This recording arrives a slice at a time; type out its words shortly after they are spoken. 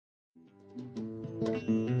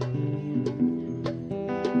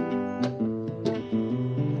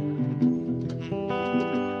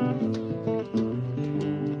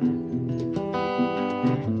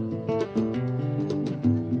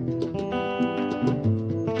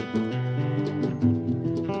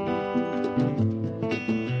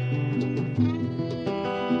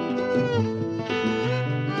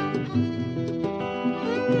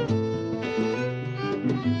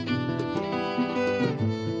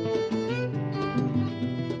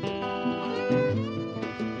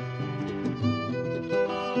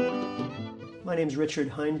My name is Richard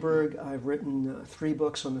Heinberg. I've written 3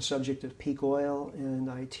 books on the subject of peak oil, and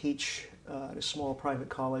I teach at a small private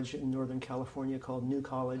college in Northern California called New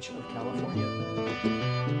College of California.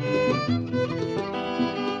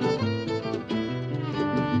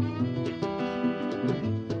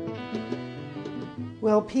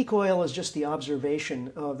 Well, peak oil is just the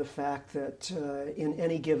observation of the fact that in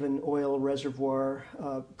any given oil reservoir,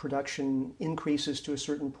 production increases to a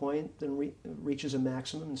certain point, then reaches a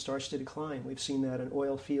maximum and starts to decline. We've seen that in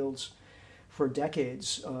oil fields for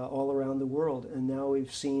decades all around the world, and now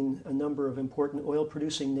we've seen a number of important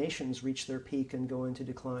oil-producing nations reach their peak and go into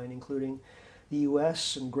decline, including the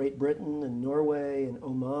U.S. and Great Britain and Norway and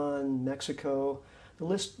Oman, Mexico. The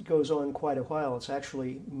list goes on quite a while. It's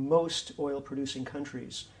actually most oil-producing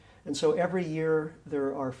countries. And so every year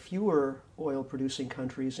there are fewer oil-producing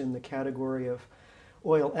countries in the category of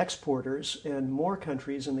oil exporters and more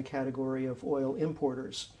countries in the category of oil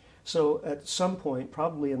importers. So at some point,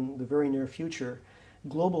 probably in the very near future,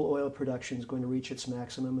 global oil production is going to reach its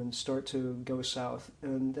maximum and start to go south.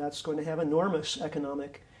 And that's going to have enormous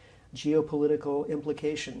economic, geopolitical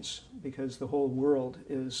implications because the whole world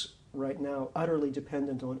is right now utterly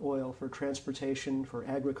dependent on oil for transportation, for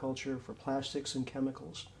agriculture, for plastics and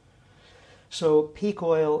chemicals. So peak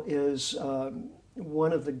oil is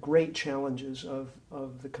one of the great challenges of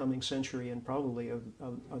the coming century and probably of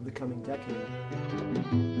the coming decade.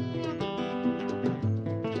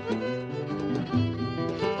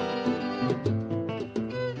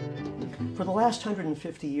 For the last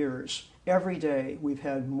 150 years, every day we've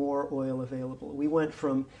had more oil available. We went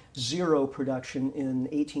from zero production in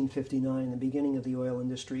 1859, the beginning of the oil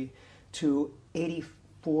industry, to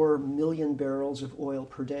 84 million barrels of oil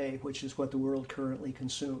per day, which is what the world currently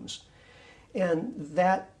consumes. And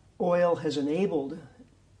that oil has enabled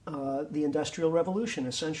the Industrial Revolution,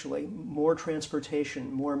 essentially. More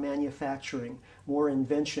transportation, more manufacturing, more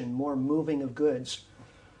invention, more moving of goods.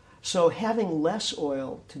 So having less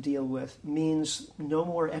oil to deal with means no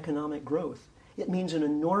more economic growth. It means an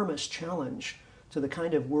enormous challenge to the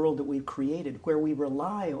kind of world that we've created, where we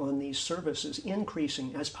rely on these services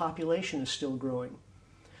increasing as population is still growing.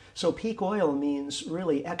 So peak oil means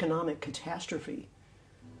really economic catastrophe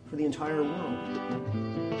for the entire world.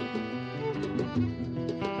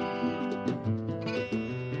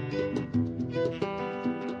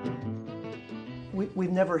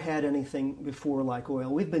 We've never had anything before like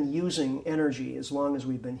oil. We've been using energy as long as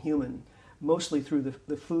we've been human, mostly through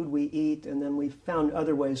the food we eat, and then we've found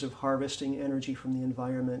other ways of harvesting energy from the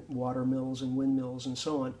environment, water mills and windmills and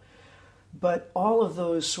so on. But all of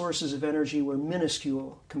those sources of energy were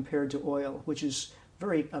minuscule compared to oil, which is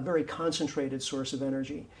a very concentrated source of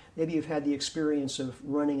energy. Maybe you've had the experience of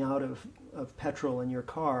running out of petrol in your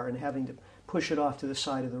car and having to push it off to the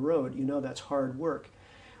side of the road. You know that's hard work.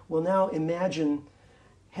 Well, now imagine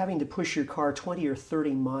having to push your car 20 or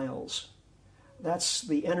 30 miles. That's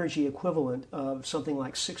the energy equivalent of something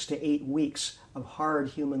like 6 to 8 weeks of hard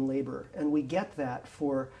human labor. And we get that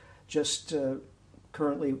for just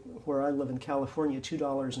currently, where I live in California,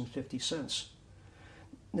 $2.50.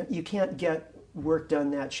 Now, you can't get work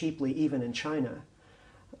done that cheaply even in China.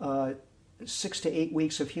 6 to 8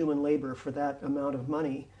 weeks of human labor for that amount of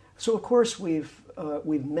money. So of course we've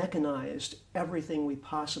mechanized everything we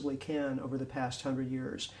possibly can over the past 100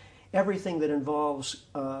 years. Everything that involves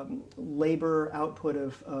labor, output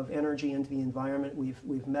of energy into the environment,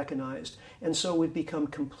 we've mechanized. And so we've become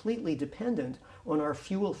completely dependent on our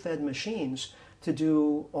fuel-fed machines to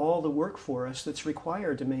do all the work for us that's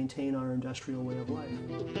required to maintain our industrial way of life.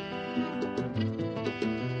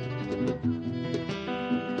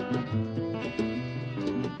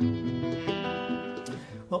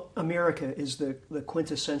 Well, America is the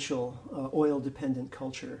quintessential oil-dependent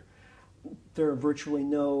culture. There are virtually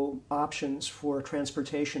no options for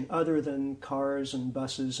transportation other than cars and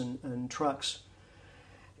buses and trucks.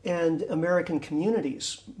 And American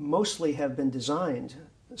communities mostly have been designed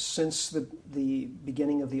since the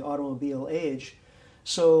beginning of the automobile age,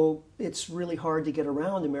 so it's really hard to get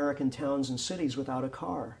around American towns and cities without a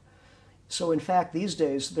car. So in fact, these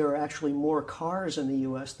days, there are actually more cars in the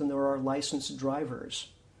U.S. than there are licensed drivers.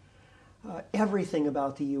 Everything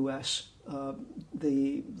about the U.S.,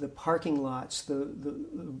 the parking lots,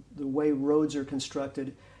 the way roads are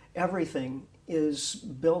constructed, everything is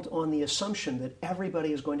built on the assumption that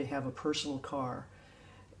everybody is going to have a personal car.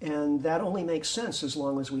 And that only makes sense as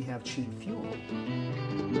long as we have cheap fuel.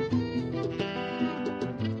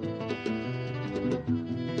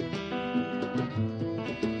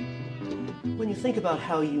 When you think about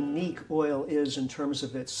how unique oil is in terms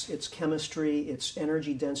of its chemistry, its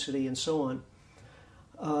energy density, and so on,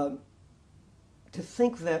 to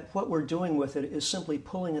think that what we're doing with it is simply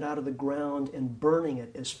pulling it out of the ground and burning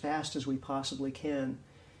it as fast as we possibly can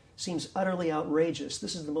seems utterly outrageous.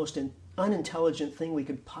 This is the most unintelligent thing we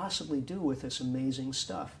could possibly do with this amazing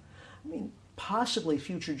stuff. I mean, possibly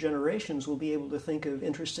future generations will be able to think of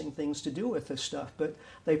interesting things to do with this stuff, but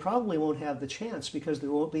they probably won't have the chance because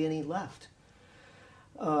there won't be any left.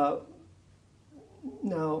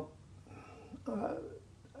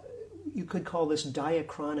 You could call this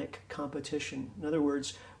diachronic competition. In other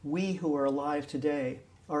words, we who are alive today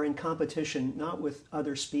are in competition not with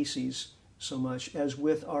other species so much as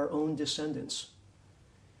with our own descendants.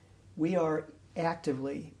 We are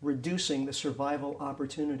actively reducing the survival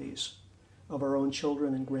opportunities of our own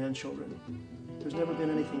children and grandchildren. There's never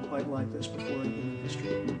been anything quite like this before in human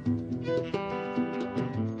history.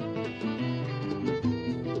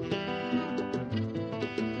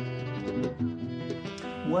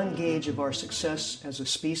 One gauge of our success as a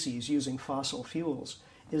species using fossil fuels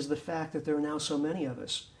is the fact that there are now so many of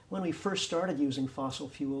us. When we first started using fossil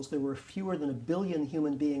fuels, there were fewer than 1 billion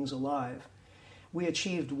human beings alive. We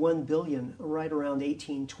achieved 1 billion right around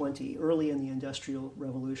 1820, early in the Industrial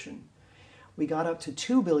Revolution. We got up to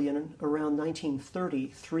 2 billion around 1930,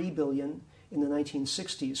 3 billion in the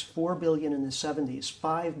 1960s, 4 billion in the 70s,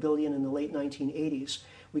 5 billion in the late 1980s.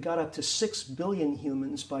 We got up to 6 billion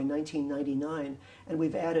humans by 1999, and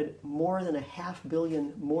we've added more than 500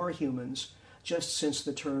 million more humans just since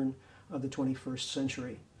the turn of the 21st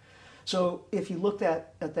century. So if you looked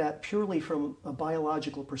at that purely from a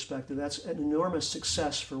biological perspective, that's an enormous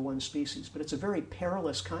success for one species, but it's a very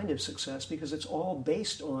perilous kind of success because it's all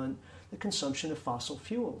based on the consumption of fossil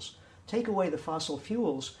fuels. Take away the fossil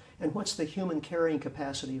fuels, and what's the human carrying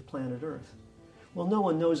capacity of planet Earth? Well, no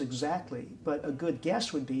one knows exactly, but a good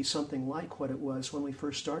guess would be something like what it was when we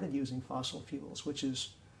first started using fossil fuels, which is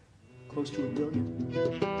close to 1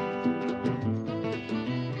 billion.